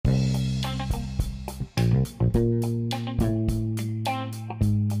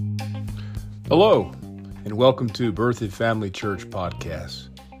Hello, and welcome to Birthing Family Church Podcast.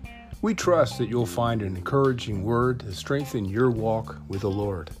 We trust that you'll find an encouraging word to strengthen your walk with the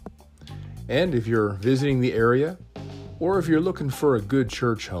Lord. And if you're visiting the area, or if you're looking for a good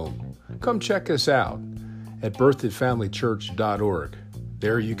church home, come check us out at birthedfamilychurch.org.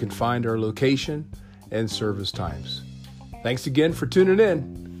 There you can find our location and service times. Thanks again for tuning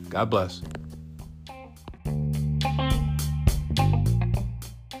in. God bless.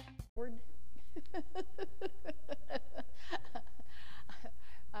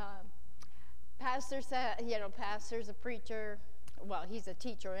 Pastor said, pastor's a preacher. Well, he's a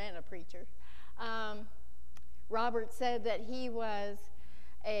teacher and a preacher. Robert said that he was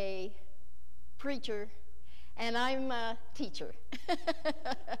a preacher, and I'm a teacher.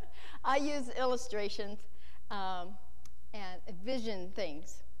 I use illustrations and vision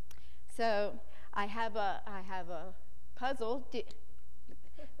things. So I have a puzzle.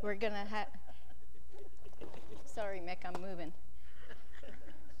 We're gonna have. Sorry, Mick, I'm moving.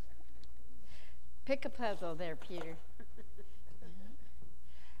 Pick a puzzle there, Peter.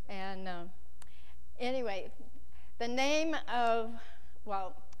 And anyway, the name of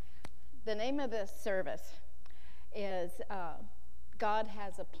this service is God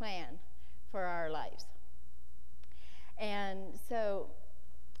Has a Plan for Our Lives. And so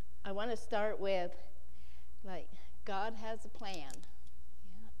I want to start with, God has a plan.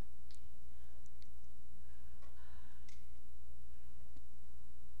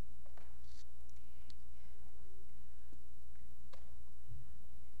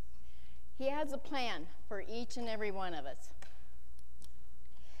 He has a plan for each and every one of us.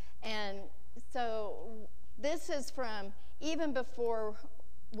 And so this is from even before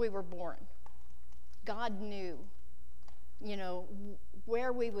we were born. God knew,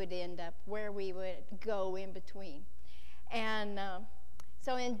 where we would end up, where we would go in between. And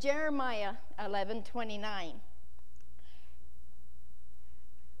so in Jeremiah 11:29,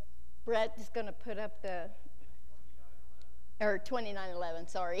 Brett is going to put up or 29:11,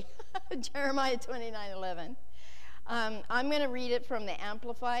 sorry. Jeremiah 29:11. I'm going to read it from the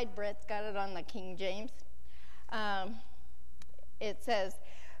Amplified. Brett's got it on the King James. It says,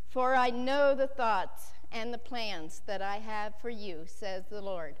 "For I know the thoughts and the plans that I have for you, says the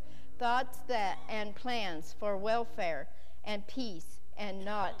Lord, thoughts and plans for welfare and peace and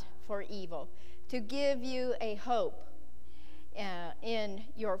not for evil, to give you a hope in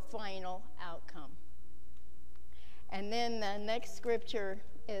your final outcome." And then the next scripture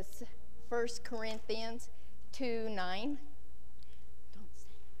is 1 Corinthians 2:9.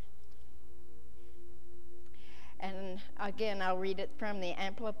 And again, I'll read it from the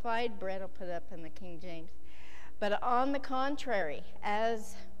Amplified. Brett will put it up in the King James. "But on the contrary,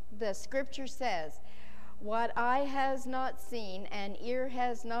 as the scripture says, what eye has not seen and ear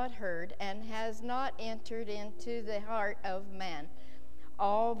has not heard and has not entered into the heart of man,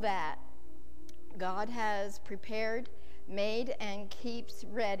 all that God has prepared, made, and keeps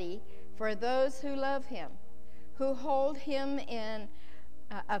ready for those who love him, who hold him in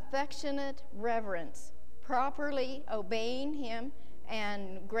affectionate reverence, properly obeying him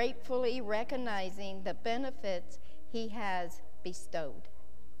and gratefully recognizing the benefits he has bestowed."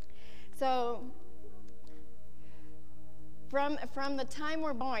 So from the time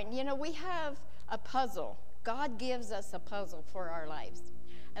we're born, we have a puzzle. God gives us a puzzle for our lives.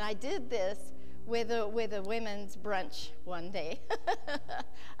 And I did this with a women's brunch one day.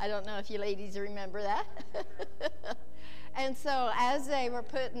 I don't know if you ladies remember that. And so as they were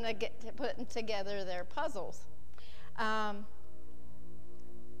putting together their puzzles,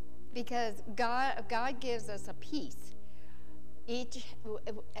 because God gives us a piece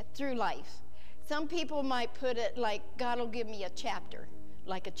through life. Some people might put it like God will give me a chapter,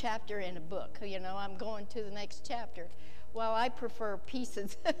 like a chapter in a book. I'm going to the next chapter. Well, I prefer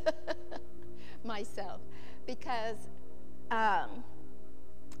pieces myself, because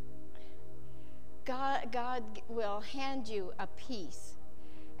God will hand you a piece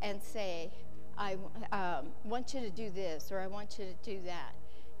and say, I want you to do this, or I want you to do that.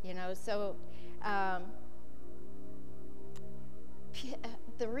 So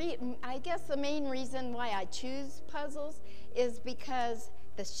I guess the main reason why I choose puzzles is because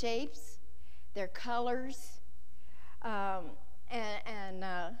the shapes, their colors, and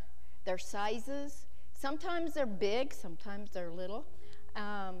their sizes. Sometimes they're big, sometimes they're little.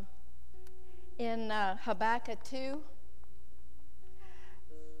 In Habakkuk 2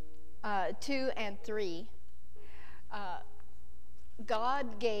 and 3,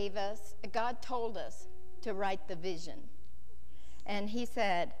 God told us to write the vision. And he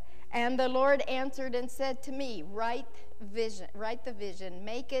said, And the Lord answered and said to me, write the vision,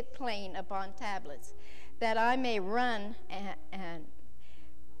 make it plain upon tablets, that I may run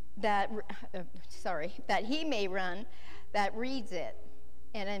that he may run that reads it.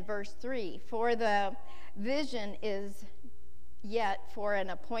 And in verse 3, for the vision is yet for an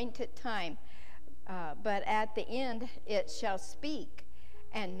appointed time, but at the end it shall speak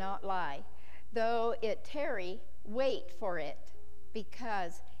and not lie. Though it tarry, wait for it,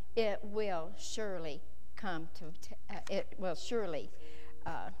 because it will surely come to, it will surely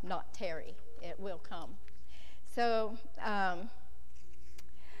not tarry. It will come. So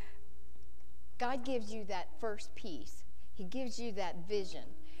God gives you that first piece. He gives you that vision,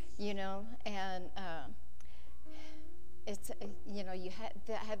 you know, and it's, you know, you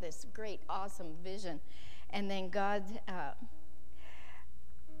have this great, awesome vision, and then God,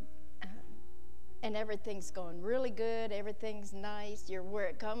 and everything's going really good, everything's nice,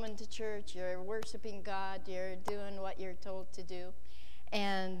 you're coming to church, you're worshiping God, you're doing what you're told to do,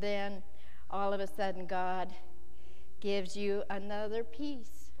 and then all of a sudden God gives you another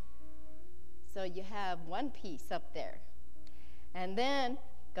piece. So you have one piece up there, and then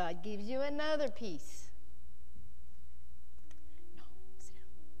God gives you another piece. No, sit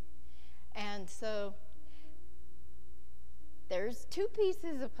down. And so there's two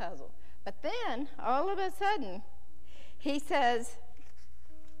pieces of puzzle. But then, all of a sudden, he says,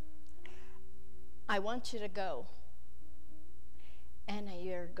 I want you to go. And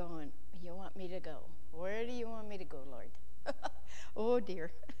you're going, you want me to go? Where do you want me to go, Lord? Oh,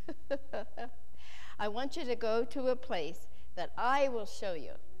 dear. I want you to go to a place that I will show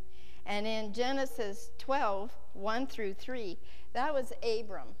you. And in Genesis 12, 1 through 3, that was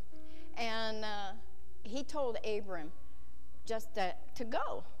Abram. And he told Abram just to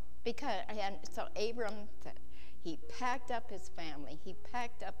go. And so Abram, he packed up his family, he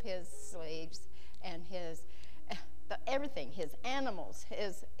packed up his slaves and his everything, his animals,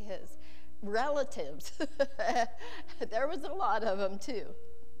 his relatives. There was a lot of them too.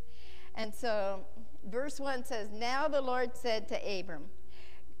 And so verse 1 says, now the Lord said to Abram,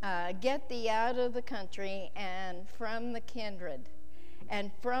 get thee out of the country and from the kindred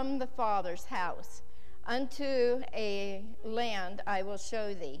and from the father's house unto a land I will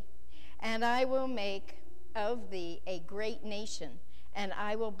show thee. And I will make of thee a great nation, and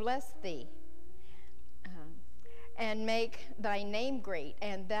I will bless thee, and make thy name great,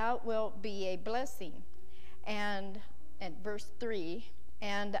 and thou wilt be a blessing. And verse 3,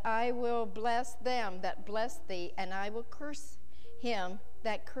 and I will bless them that bless thee, and I will curse him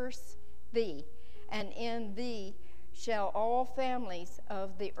that curse thee, and in thee shall all families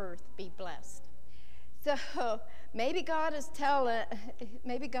of the earth be blessed. So maybe God is telling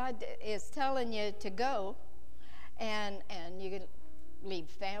you to go, and you leave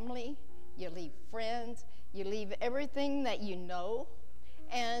family, you leave friends, you leave everything that you know,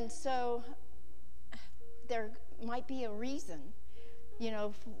 and so there might be a reason, you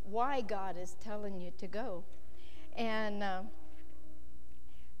know, why God is telling you to go, and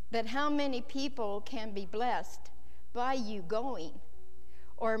but how many people can be blessed by you going?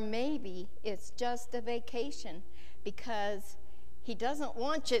 Or maybe it's just a vacation because he doesn't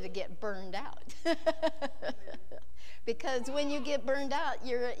want you to get burned out. Because when you get burned out,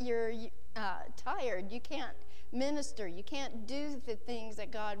 you're tired. You can't minister. You can't do the things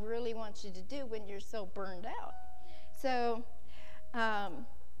that God really wants you to do when you're so burned out. So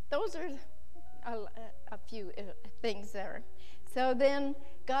those are a few things there. So then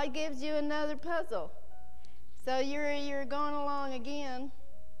God gives you another puzzle. So you're going along again.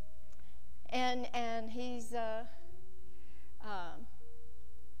 And he's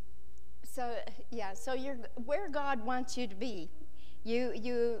so you're where God wants you to be.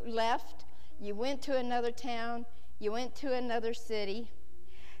 You left, you went to another town, you went to another city,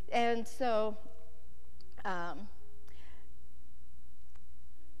 and so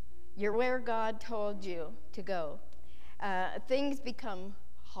you're where God told you to go. Things become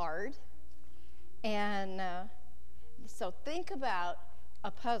hard, and so think about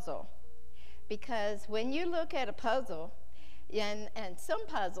a puzzle. Because when you look at a puzzle, and some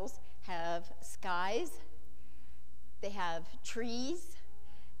puzzles have skies, they have trees,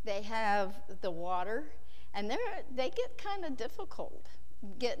 they have the water, and they get kind of difficult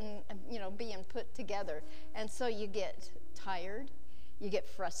being put together. And so you get tired, you get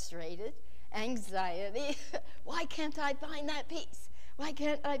frustrated, anxiety. Why can't I find that piece? Why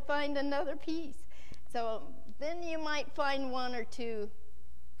can't I find another piece? So then you might find one or two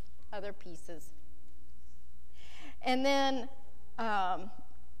other pieces. And then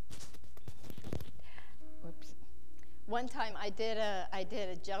One time I did a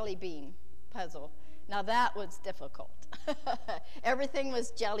jelly bean puzzle. Now that was difficult. Everything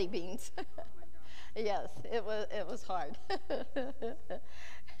was jelly beans. Yes, it was hard.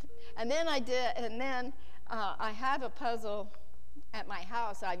 And then I have a puzzle at my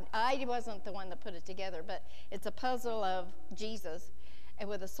house. I wasn't the one that put it together, but it's a puzzle of Jesus and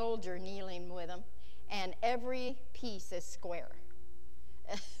with a soldier kneeling with him, and every piece is square.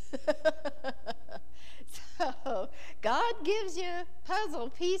 So God gives you puzzle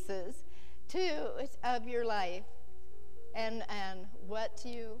pieces of your life and what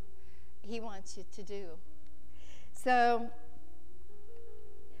he wants you to do. So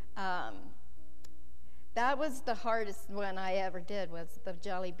that was the hardest one I ever did, was the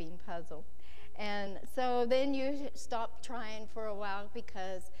jelly bean puzzle. And so then you stop trying for a while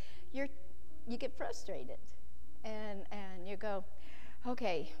because you get frustrated, and you go,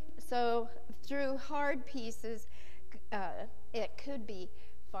 okay. So through hard pieces, it could be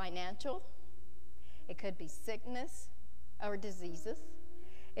financial, it could be sickness or diseases,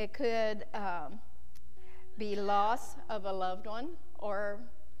 it could be loss of a loved one, or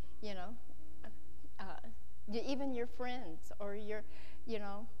even your friends, or your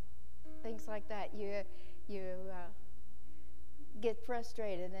things like that. You get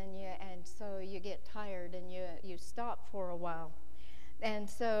frustrated, and so you get tired, and you stop for a while. And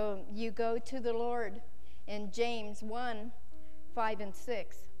so you go to the Lord in James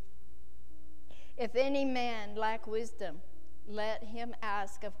 1:5-6. If any man lack wisdom, let him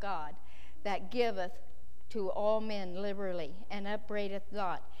ask of God, that giveth to all men liberally, and upbraideth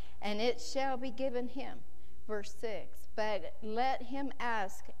not, and it shall be given him. Verse 6, but let him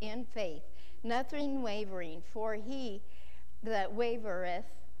ask in faith, nothing wavering, for he that wavereth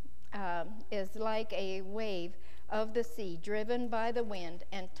is like a wave of the sea, driven by the wind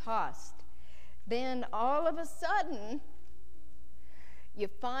and tossed. Then all of a sudden, you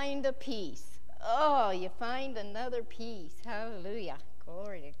find a piece. Oh, you find another piece. Hallelujah.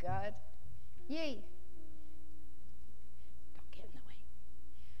 Glory to God. Yay. Don't get in the way.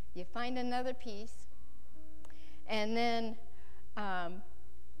 You find another piece, and then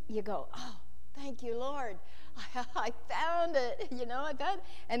you go, oh, thank you, Lord. I found it, I found it.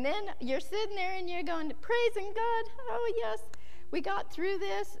 And then you're sitting there and you're going, praising God. Oh, yes, we got through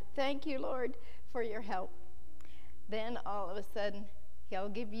this. Thank you, Lord, for your help. Then all of a sudden, he'll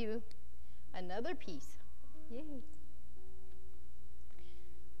give you another piece. Yay.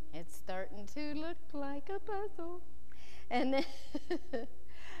 It's starting to look like a puzzle. And then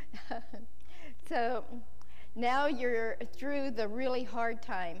so now you're through the really hard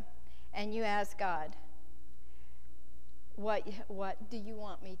time, and you ask God, what do you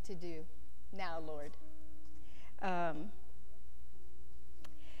want me to do now, Lord?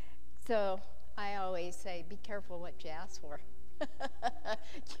 So I always say, be careful what you ask for.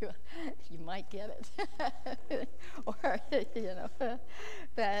 you might get it. Or,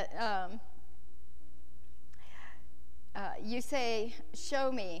 but you say,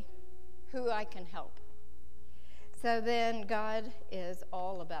 show me who I can help. So then God is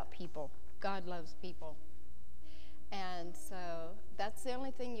all about people. God loves people. And so that's the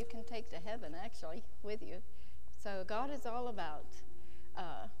only thing you can take to heaven, actually, with you. So God is all about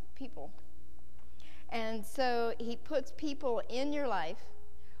people. And so he puts people in your life,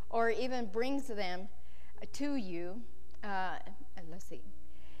 or even brings them to you. And let's see.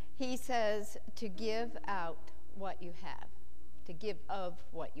 He says to give out what you have, to give of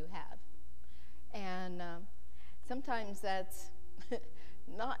what you have. And sometimes that's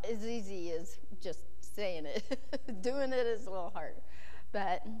not as easy as just saying it. Doing it is a little hard.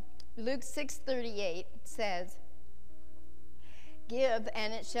 But Luke 6:38 says, give,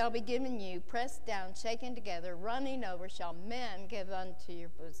 and it shall be given you, pressed down, shaken together, running over, shall men give unto your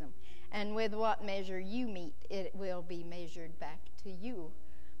bosom. And with what measure you meet, it will be measured back to you.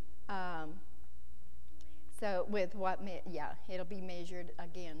 So with what, it'll be measured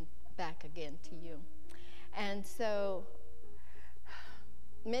back again to you. And so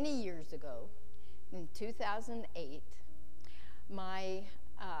many years ago, in 2008, I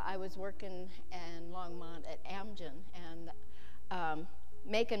was working in Longmont at Amgen, and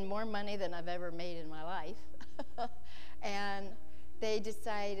making more money than I've ever made in my life. And they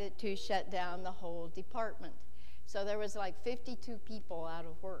decided to shut down the whole department. So there was like 52 people out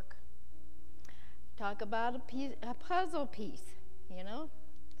of work. Talk about a puzzle piece,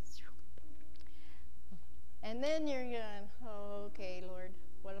 And then you're going, oh, okay, Lord,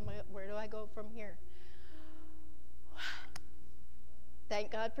 where do I go from here?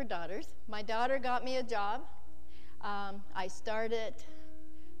 Thank God for daughters. My daughter got me a job. I started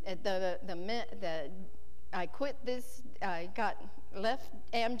at the quit this, I left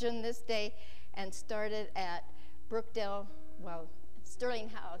Amgen this day and started at Sterling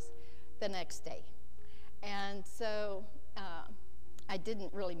House the next day. And so I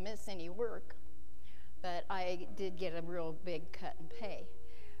didn't really miss any work, but I did get a real big cut in pay.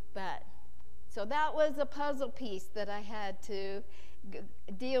 But so that was a puzzle piece that I had to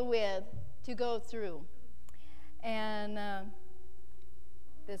deal with, to go through. And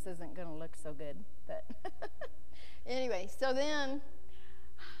this isn't going to look so good, but anyway, so then,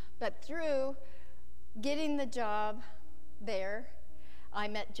 but through getting the job there, I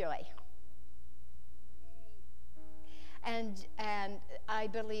met Joy. And I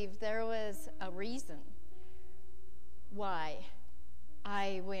believe there was a reason why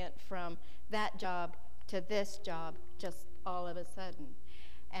I went from that job to this job just all of a sudden.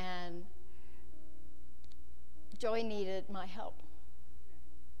 And Joy needed my help.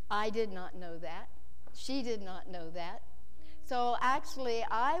 I did not know that. She did not know that. So actually,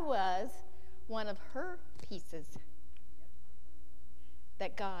 I was one of her pieces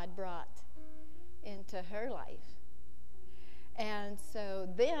that God brought into her life. And so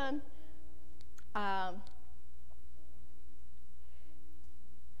then,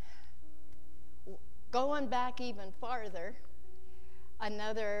 going back even farther,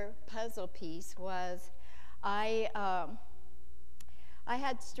 another puzzle piece was I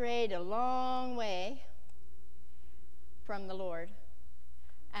had strayed a long way from the Lord.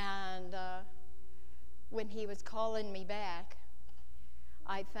 And when he was calling me back,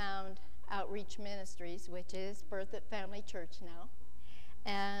 I found Outreach Ministries, which is Birth at Family Church now.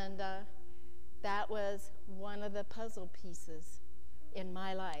 And that was one of the puzzle pieces in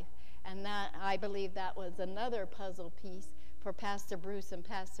my life. And that, I believe that was another puzzle piece for Pastor Bruce and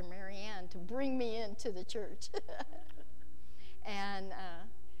Pastor Marianne to bring me into the church. And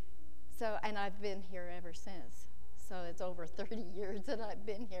and I've been here ever since. So it's over 30 years that I've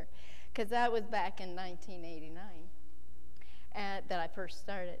been here, because that was back in 1989 that I first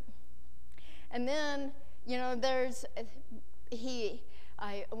started. And then, you know,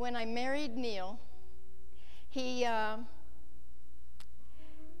 when I married Neil, we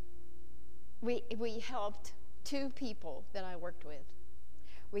helped two people that I worked with.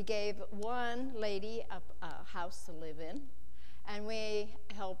 We gave one lady a house to live in, and we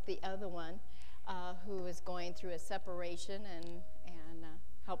helped the other one who was going through a separation and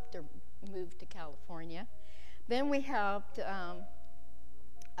helped her move to California. Then we helped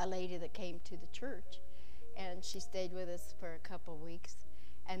a lady that came to the church, and she stayed with us for a couple weeks,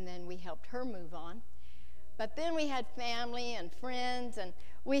 and then we helped her move on. But then we had family and friends, and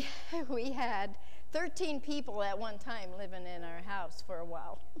we had 13 people at one time living in our house for a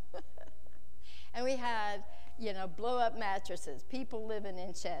while. And we had, you know, blow-up mattresses, people living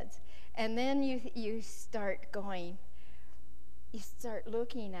in sheds. And then you start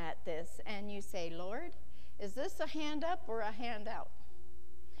looking at this, and you say, Lord, is this a hand up or a hand out?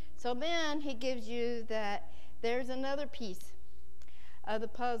 So then he gives you that there's another piece of the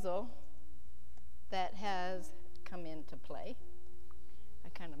puzzle that has come into play. I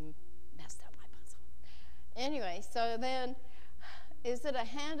kind of messed up my puzzle. Anyway, so then, is it a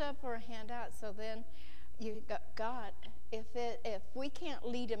hand up or a hand out? So then, you got God, if we can't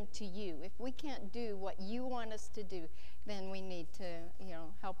lead them to you, if we can't do what you want us to do, then we need to, you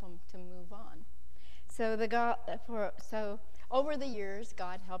know, help them to move on. So so over the years,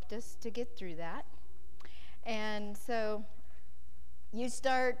 God helped us to get through that. And so you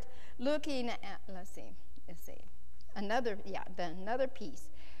start looking at, let's see, another piece.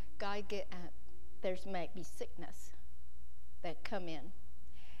 There might be sickness that come in,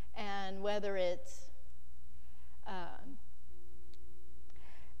 and whether it's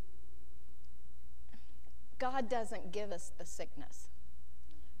God doesn't give us the sickness,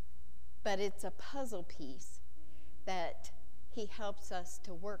 but it's a puzzle piece that he helps us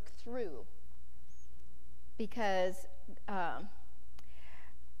to work through, because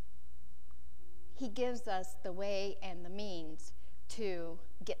he gives us the way and the means to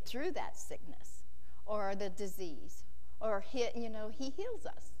get through that sickness or the disease, or he heals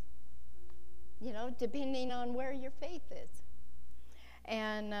us, you know, depending on where your faith is.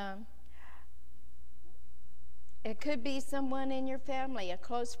 And it could be someone in your family, a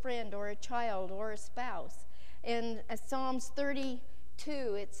close friend or a child or a spouse. In Psalms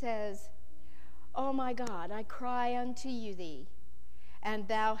 32, it says, "Oh my God, I cry unto you thee, and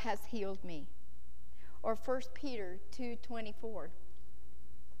thou hast healed me." Or 1 Peter 2:24,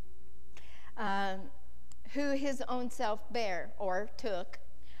 who his own self bare, or took,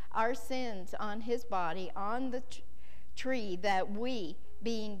 our sins on his body on the tree, that we,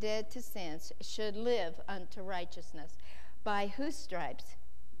 being dead to sins, should live unto righteousness, by whose stripes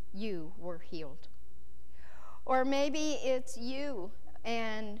you were healed. Or maybe it's you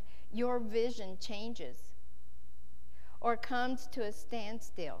and your vision changes or comes to a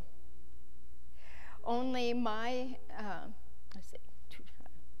standstill. Only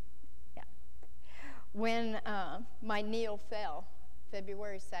when my Neil fell,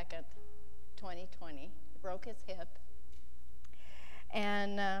 February 2nd, 2020, broke his hip,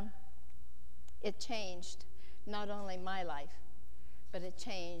 and it changed not only my life, but it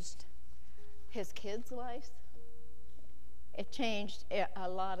changed his kids' lives. It changed a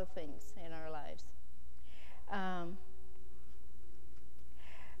lot of things in our lives.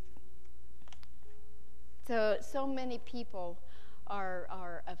 So many people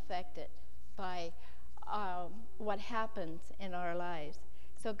are affected by what happens in our lives.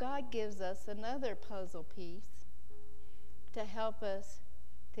 So God gives us another puzzle piece to help us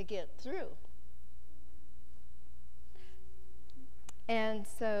to get through. And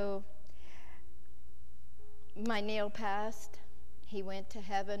so my Neil passed. He went to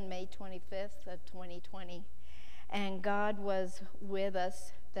heaven May 25th of 2020. And God was with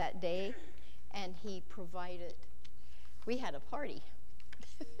us that day, and he provided. We had a party.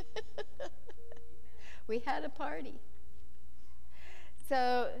 We had a party.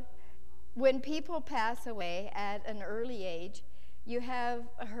 So when people pass away at an early age, you have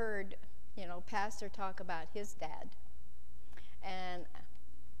heard, Pastor talk about his dad. And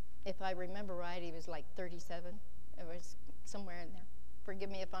if I remember right, he was like 37. It was somewhere in there. Forgive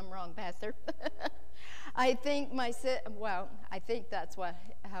me if I'm wrong, Pastor. I think I think that's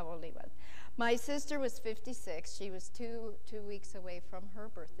how old he was. My sister was 56. She was two weeks away from her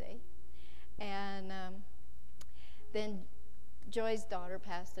birthday. And then Joy's daughter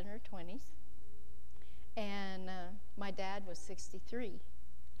passed in her 20s. And my dad was 63.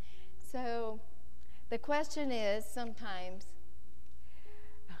 So the question is sometimes,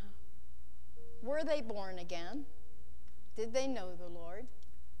 were they born again? Did they know the Lord?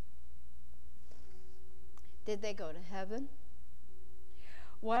 Did they go to heaven?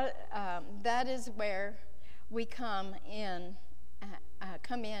 That is where we come in.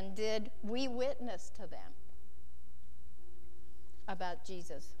 Did we witness to them about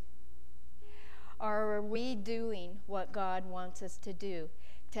Jesus? Or are we doing what God wants us to do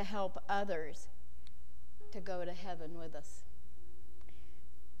to help others to go to heaven with us?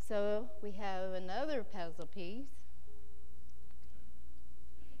 So we have another puzzle piece,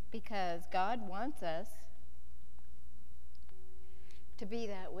 because God wants us to be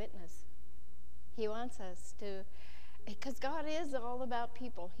that witness. He wants us to, because God is all about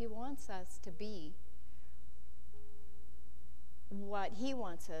people. He wants us to be what he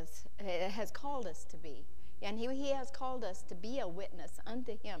wants us, has called us to be. And he has called us to be a witness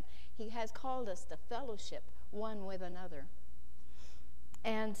unto him. He has called us to fellowship one with another.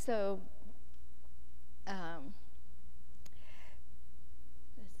 And so, let's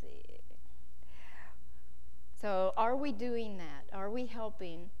see. So are we doing that? Are we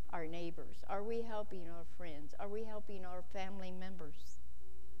helping our neighbors? Are we helping our friends? Are we helping our family members?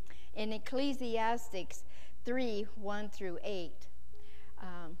 In Ecclesiastes 3:1-8,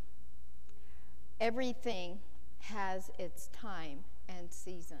 everything has its time and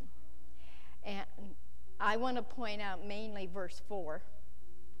season. And I want to point out mainly verse 4.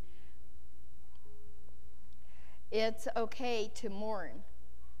 It's okay to mourn.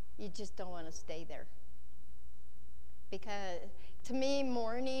 You just don't want to stay there. Because to me,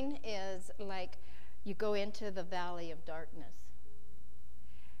 mourning is like you go into the valley of darkness.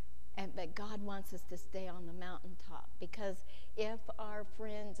 But God wants us to stay on the mountaintop, because if our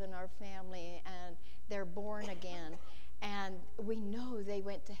friends and our family and they're born again and we know they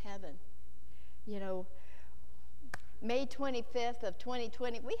went to heaven, May 25th of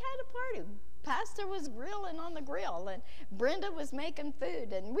 2020, we had a party. Pastor was grilling on the grill, and Brenda was making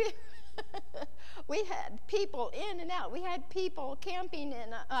food, and we had people in and out. We had people camping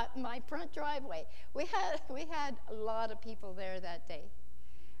in my front driveway. We had a lot of people there that day.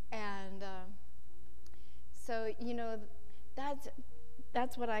 And so,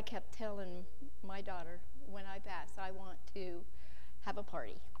 that's what I kept telling my daughter when I pass. I want to have a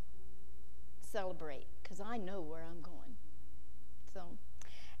party, celebrate, because I know where I'm going.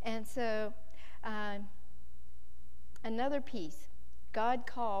 So, another piece, God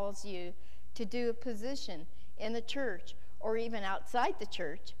calls you to do a position in the church, or even outside the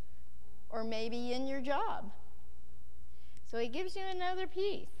church, or maybe in your job. So he gives you another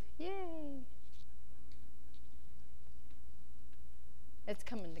piece. Yay! It's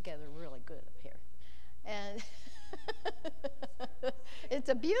coming together really good up here. And It's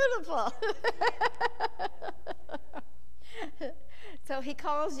a beautiful. So he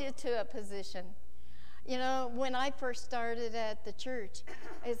calls you to a position. You know, when I first started at the church,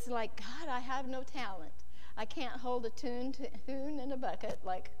 it's like, God, I have no talent. I can't hold a tune in a bucket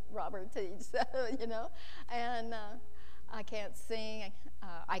like Robert teaches, you know, and I can't sing.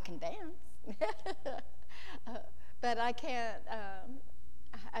 I can dance, but I can't.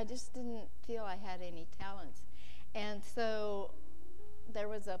 I just didn't feel I had any talents, and so there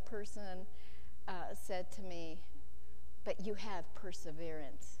was a person said to me, "But you have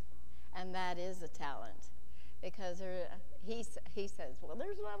perseverance, and that is a talent," because he says, "Well,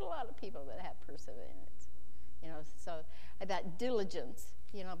 there's not a lot of people that have perseverance." You know, so that diligence,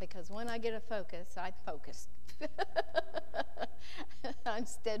 you know, because when I get a focus, I'm focused. I'm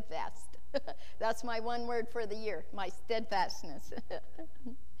steadfast. That's my one word for the year, my steadfastness.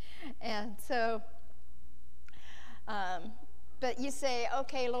 And so, but you say,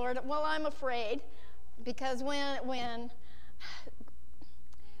 okay, Lord, well, I'm afraid, because when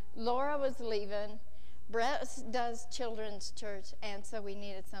Laura was leaving, Brett does children's church, and so we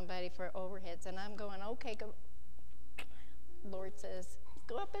needed somebody for overheads, and I'm going, okay, go. Lord says,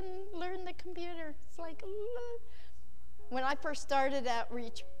 go up and learn the computer. It's like, when I first started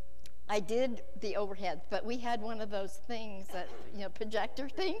Outreach, I did the overheads, but we had one of those things that, you know, projector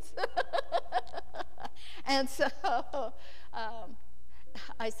things. And so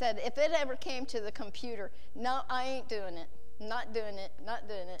I said, if it ever came to the computer, no, I ain't doing it. Not doing it, not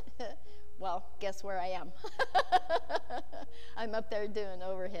doing it. Well, guess where I am? I'm up there doing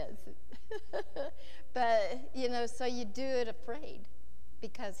overheads. But, you know, so you do it afraid,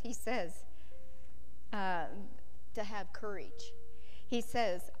 because he says to have courage. He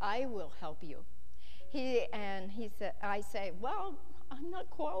says, I will help you. He said, I say, well, I'm not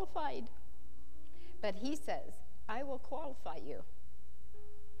qualified. But he says, I will qualify you.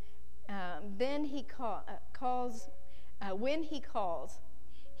 Then he calls, when he calls,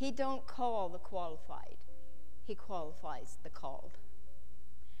 he don't call the qualified. He qualifies the called.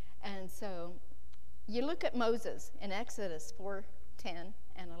 And so you look at Moses in Exodus 4:10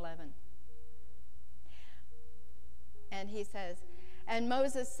 and 11. And he says, and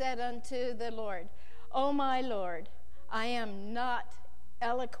Moses said unto the Lord, O my Lord, I am not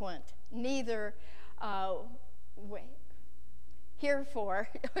eloquent, neither herefore,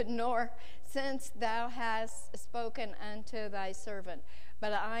 nor since thou hast spoken unto thy servant,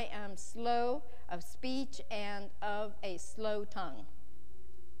 but I am slow of speech and of a slow tongue.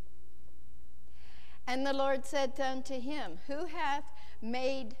 And the Lord said unto him, who hath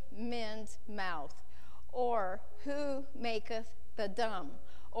made men's mouth? Or who maketh the dumb,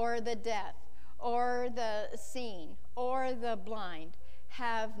 or the deaf, or the seeing, or the blind?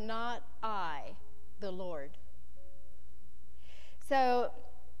 Have not I the Lord? So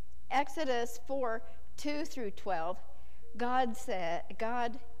Exodus 4:2 through 12,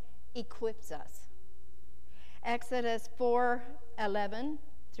 God equips us. Exodus 4:11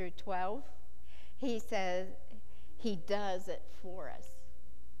 through 12, he says he does it for us.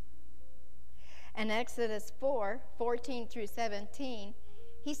 And Exodus 4:14 through 17,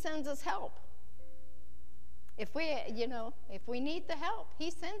 he sends us help. If we need the help,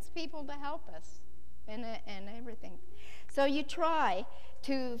 he sends people to help us and everything. So you try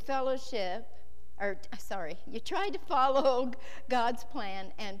to you try to follow God's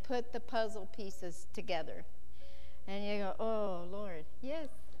plan and put the puzzle pieces together. And you go, oh, Lord, yes,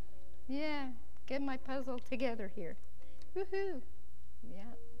 yeah, get my puzzle together here. Woohoo,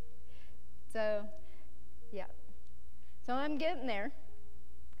 yeah. So, yeah. So I'm getting there.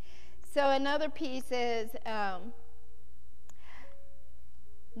 So another piece is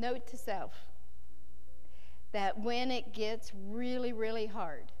note to self that when it gets really, really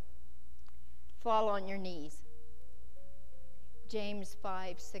hard, fall on your knees. James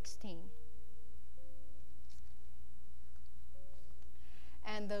 5:16.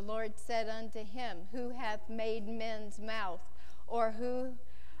 And the Lord said unto him, who hath made men's mouth, or who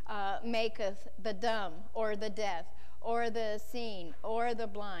maketh the dumb, or the deaf, or the seeing, or the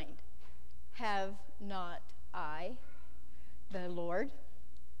blind? Have not I the Lord?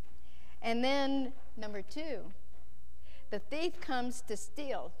 And then number 2, the thief comes to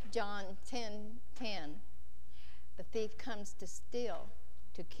steal. John 10:10. The thief comes to steal,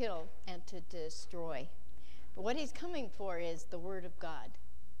 to kill, and to destroy. But what he's coming for is the word of God.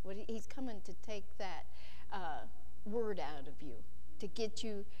 He's coming to take that word out of you, to get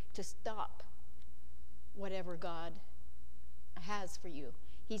you to stop whatever God has for you.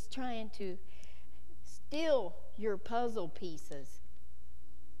 He's trying to steal your puzzle pieces.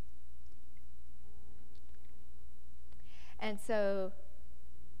 And so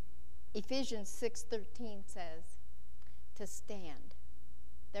Ephesians 6:13 says to stand.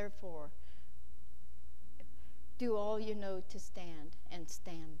 Therefore, do all you know to stand, and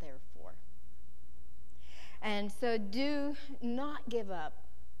stand therefore. And so do not give up.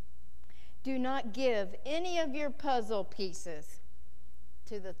 Do not give any of your puzzle pieces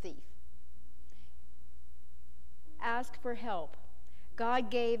to the thief. Ask for help. God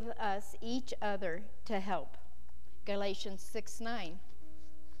gave us each other to help. Galatians 6:9.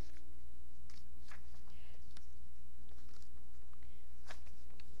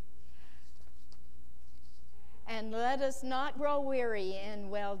 And let us not grow weary in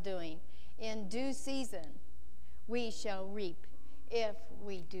well-doing. In due season we shall reap if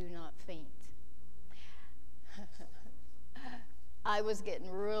we do not faint. I was getting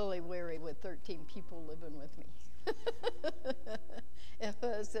really weary with 13 people living with me. It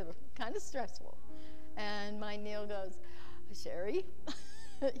was kind of stressful. And my Neil goes, Sherry,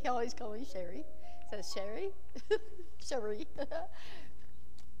 he always called me Sherry, says, Sherry, Sherry,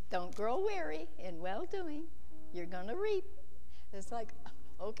 don't grow weary in well-doing. You're going to reap. It's like,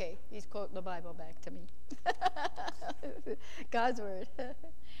 okay, he's quoting the Bible back to me. God's word.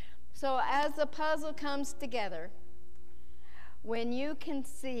 So as the puzzle comes together, when you can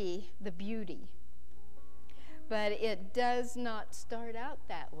see the beauty, but it does not start out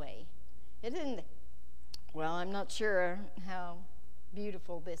that way. It isn't, well, I'm not sure how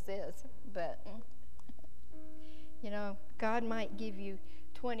beautiful this is, but, you know, God might give you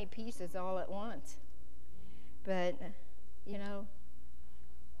 20 pieces all at once. But, you know,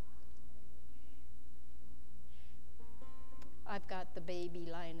 I've got the baby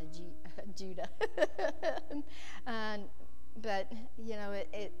Lion of Judah. But, you know,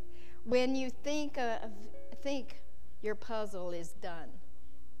 when you think your puzzle is done,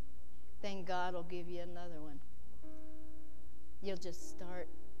 then God will give you another one. You'll just start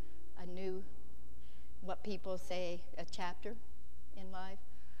a new, what people say, a chapter in life.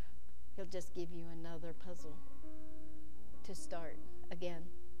 He'll just give you another puzzle to start again.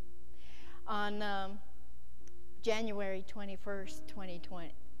 On January 21st,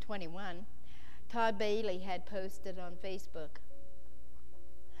 2021, Todd Bailey had posted on Facebook,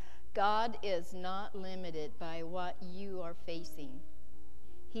 God is not limited by what you are facing.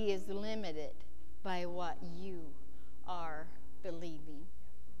 He is limited by what you are believing.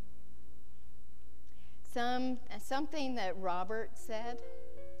 Something that Robert said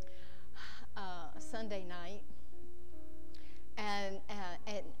Sunday night, and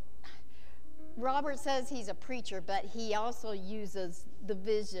Robert says he's a preacher, but he also uses the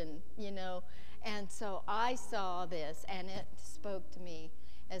vision, you know, and so I saw this, and it spoke to me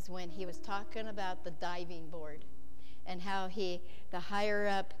as when he was talking about the diving board and how the higher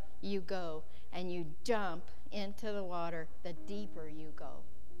up you go and you jump into the water, the deeper you go.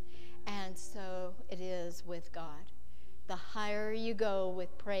 And so it is with God. The higher you go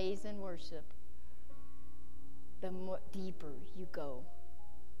with praise and worship, the deeper you go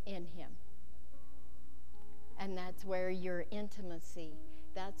in Him. And that's where your intimacy,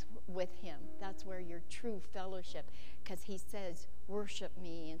 that's with Him. That's where your true fellowship, because He says, worship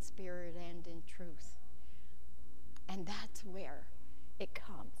me in spirit and in truth. And that's where it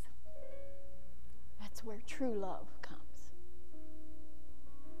comes. That's where true love comes.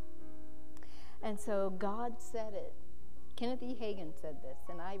 And so God said it. Kenneth E. Hagin said this,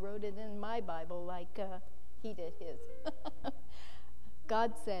 and I wrote it in my Bible like he did his.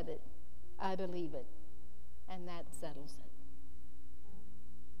 God said it. I believe it. And that settles it.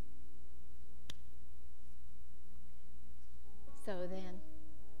 So then,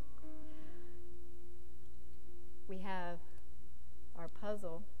 we have our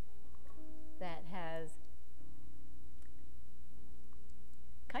puzzle that has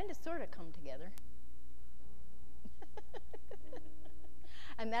kind of sort of come together.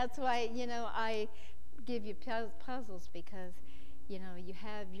 And that's why, you know, I give you puzzles because, you know, you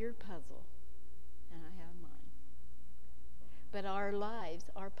have your puzzle and I have mine. But our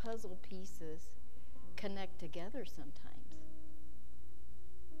lives, our puzzle pieces connect together sometimes.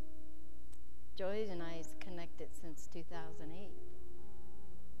 Joy and I has connected since 2008.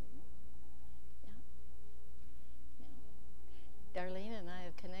 Yeah. Darlene and I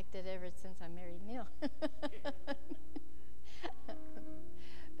have connected ever since I married Neil.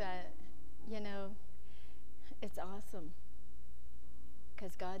 But, you know, it's awesome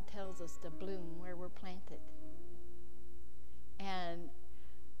because God tells us to bloom where we're planted. And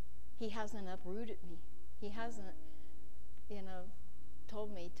He hasn't uprooted me. He hasn't, you know,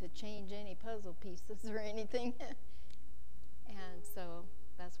 told me to change any puzzle pieces or anything. And so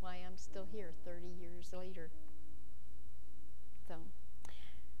that's why I'm still here 30 years later. So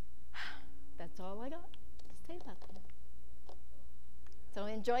that's all I got to say about that. So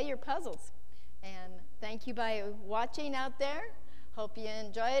enjoy your puzzles. And thank you by watching out there. Hope you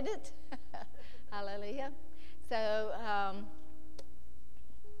enjoyed it. Hallelujah. So,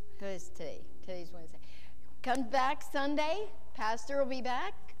 who is today? Today's Wednesday. Come back Sunday. Pastor will be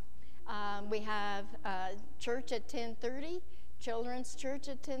back. We have church at 10:30, children's church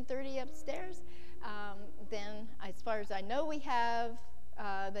at 10:30 upstairs. Then, as far as I know, we have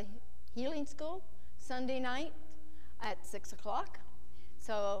the healing school Sunday night at 6 o'clock.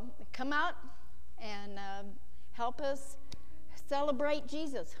 So come out and help us celebrate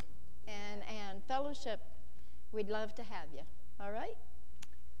Jesus and fellowship. We'd love to have you. All right?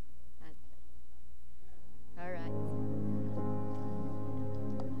 All right.